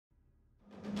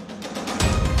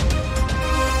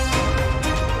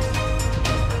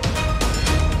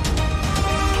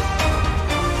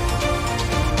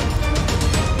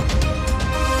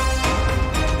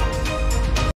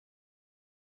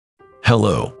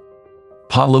Hello.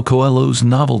 Paulo Coelho's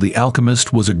novel The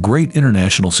Alchemist was a great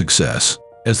international success,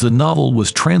 as the novel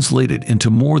was translated into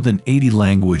more than 80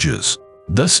 languages,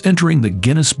 thus entering the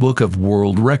Guinness Book of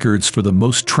World Records for the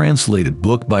most translated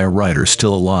book by a writer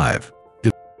still alive.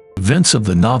 Events of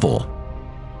the novel.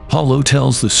 Paulo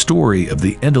tells the story of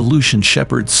the Andalusian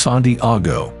shepherd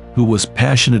Santiago, who was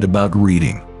passionate about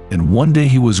reading, and one day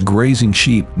he was grazing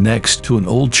sheep next to an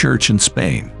old church in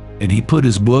Spain, and he put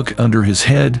his book under his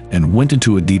head and went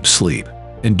into a deep sleep.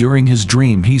 And during his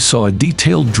dream he saw a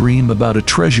detailed dream about a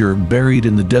treasure buried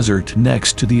in the desert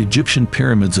next to the Egyptian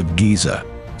pyramids of Giza.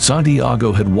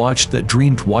 Santiago had watched that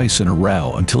dream twice in a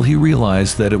row until he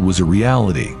realized that it was a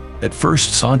reality. At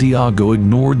first Santiago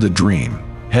ignored the dream,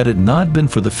 had it not been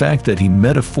for the fact that he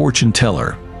met a fortune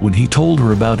teller. When he told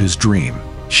her about his dream,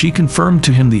 she confirmed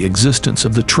to him the existence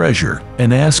of the treasure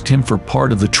and asked him for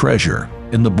part of the treasure.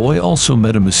 And the boy also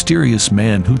met a mysterious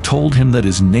man who told him that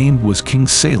his name was King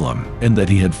Salem and that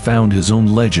he had found his own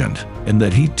legend, and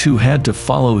that he too had to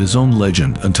follow his own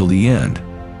legend until the end.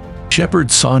 Shepherd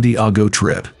Santiago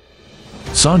trip.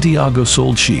 Santiago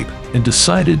sold sheep and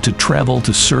decided to travel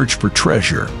to search for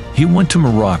treasure. He went to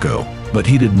Morocco, but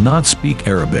he did not speak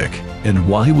Arabic, and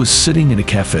while he was sitting in a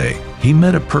cafe, he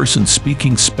met a person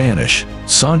speaking Spanish.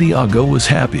 Santiago was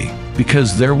happy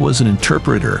because there was an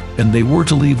interpreter and they were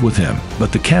to leave with him,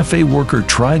 but the cafe worker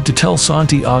tried to tell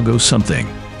Santiago something,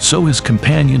 so his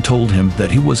companion told him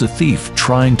that he was a thief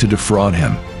trying to defraud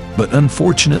him. But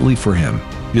unfortunately for him,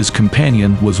 his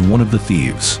companion was one of the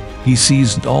thieves. He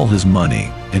seized all his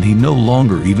money, and he no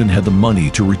longer even had the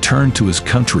money to return to his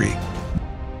country.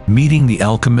 Meeting the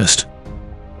alchemist.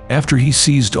 After he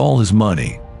seized all his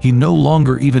money, he no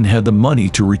longer even had the money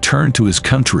to return to his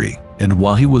country, and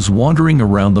while he was wandering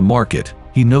around the market,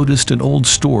 he noticed an old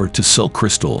store to sell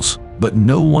crystals, but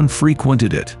no one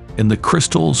frequented it, and the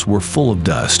crystals were full of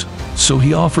dust. So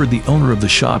he offered the owner of the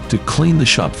shop to clean the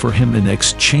shop for him in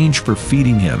exchange for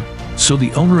feeding him. So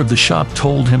the owner of the shop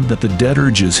told him that the debt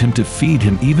urges him to feed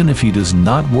him even if he does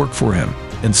not work for him.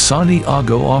 And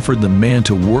Santiago offered the man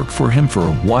to work for him for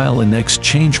a while in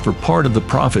exchange for part of the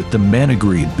profit. The man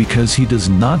agreed because he does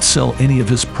not sell any of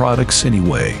his products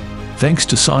anyway. Thanks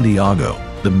to Santiago,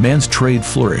 the man's trade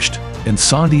flourished, and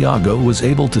Santiago was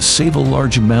able to save a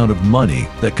large amount of money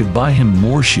that could buy him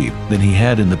more sheep than he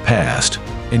had in the past.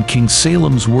 And King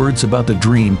Salem's words about the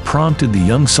dream prompted the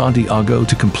young Santiago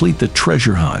to complete the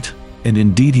treasure hunt. And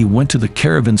indeed he went to the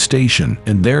caravan station,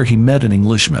 and there he met an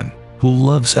Englishman who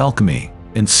loves alchemy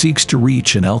and seeks to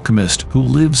reach an alchemist who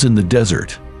lives in the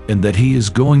desert, and that he is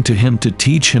going to him to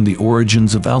teach him the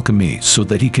origins of alchemy so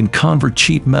that he can convert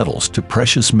cheap metals to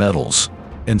precious metals.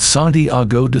 And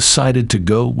Santiago decided to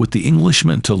go with the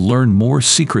Englishman to learn more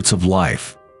secrets of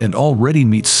life, and already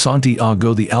meets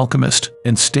Santiago the alchemist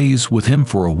and stays with him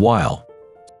for a while.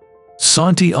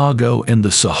 Santiago and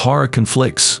the Sahara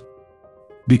conflicts.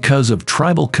 Because of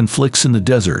tribal conflicts in the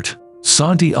desert,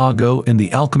 Santiago and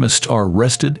the alchemist are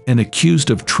arrested and accused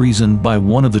of treason by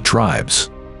one of the tribes.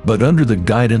 But under the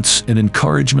guidance and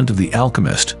encouragement of the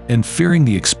alchemist, and fearing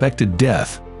the expected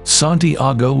death,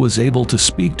 Santiago was able to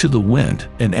speak to the wind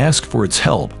and ask for its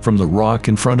help from the rock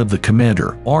in front of the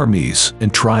commander, armies,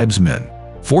 and tribesmen.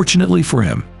 Fortunately for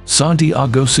him,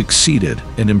 Santiago succeeded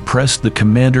and impressed the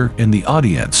commander and the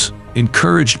audience.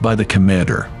 Encouraged by the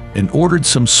commander, and ordered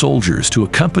some soldiers to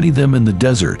accompany them in the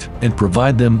desert and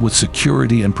provide them with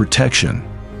security and protection.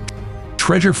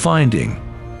 Treasure finding.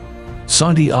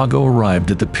 Santiago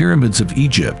arrived at the pyramids of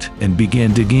Egypt and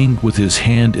began digging with his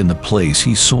hand in the place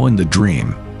he saw in the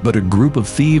dream. But a group of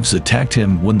thieves attacked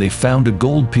him when they found a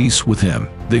gold piece with him.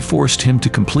 They forced him to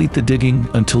complete the digging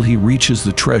until he reaches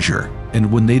the treasure,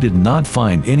 and when they did not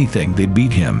find anything they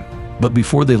beat him. But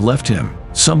before they left him,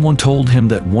 someone told him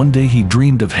that one day he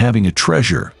dreamed of having a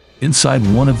treasure inside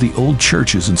one of the old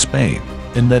churches in Spain,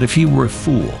 and that if he were a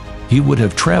fool, he would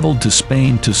have traveled to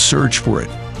Spain to search for it.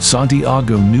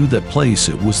 Santiago knew that place.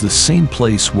 It was the same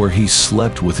place where he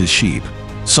slept with his sheep.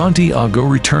 Santiago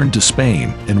returned to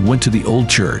Spain and went to the old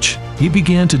church. He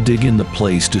began to dig in the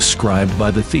place described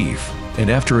by the thief, and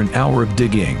after an hour of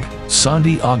digging,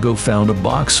 Santiago found a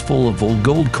box full of old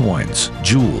gold coins,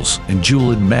 jewels, and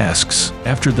jeweled masks.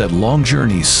 After that long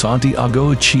journey,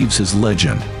 Santiago achieves his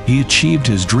legend. He achieved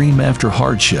his dream after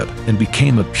hardship and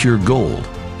became a pure gold.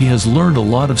 He has learned a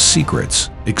lot of secrets,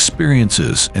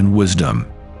 experiences, and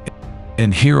wisdom.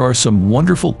 And here are some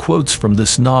wonderful quotes from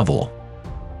this novel.